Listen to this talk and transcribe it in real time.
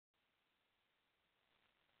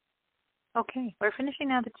Okay, we're finishing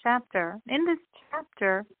now the chapter. In this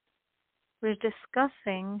chapter, we're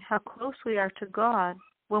discussing how close we are to God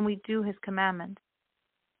when we do His commandments.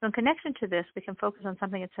 So in connection to this, we can focus on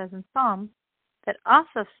something it says in Psalm that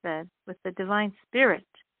Asaph said with the divine spirit,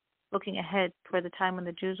 looking ahead toward the time when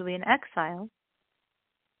the Jews will be in exile.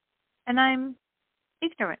 And I'm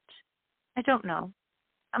ignorant. I don't know.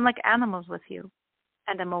 I'm like animals with you,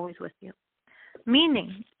 and I'm always with you.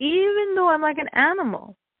 Meaning, even though I'm like an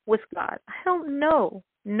animal with God, I don't know.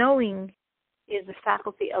 Knowing is the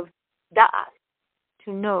faculty of da'at,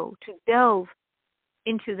 to know, to delve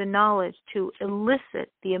into the knowledge, to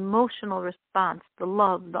elicit the emotional response, the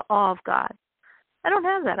love, the awe of God. I don't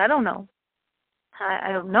have that. I don't know.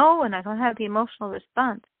 I don't know, and I don't have the emotional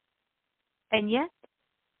response. And yet,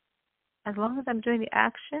 as long as I'm doing the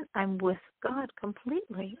action, I'm with God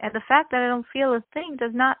completely. And the fact that I don't feel a thing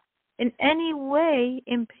does not in any way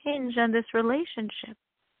impinge on this relationship.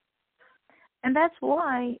 And that's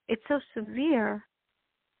why it's so severe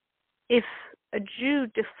if a Jew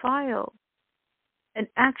defiles an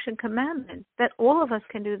action commandment, that all of us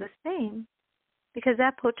can do the same, because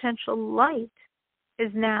that potential light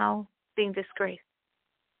is now being disgraced.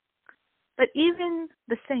 But even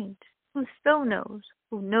the saint who so knows,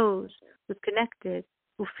 who's connected,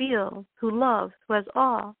 who feels, who loves, who has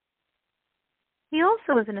awe, he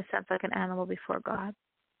also is in a sense like an animal before God,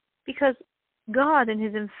 because God in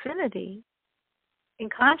His infinity, in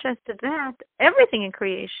contrast to that, everything in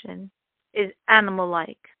creation is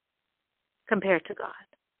animal-like compared to God.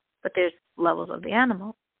 But there's levels of the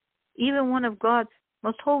animal. Even one of God's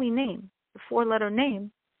most holy names, the 4-letter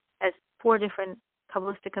name, has 4 different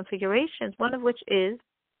Kabbalistic configurations, one of which is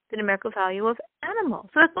the numerical value of animal.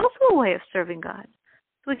 So that's also a way of serving God.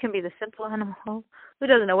 So we can be the simple animal who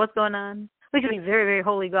doesn't know what's going on. We can be very, very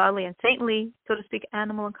holy, godly, and saintly, so to speak,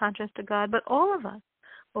 animal in contrast to God. But all of us,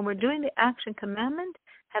 when we're doing the action commandment,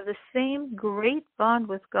 have the same great bond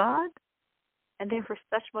with God, and therefore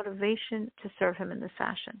such motivation to serve Him in this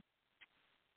fashion.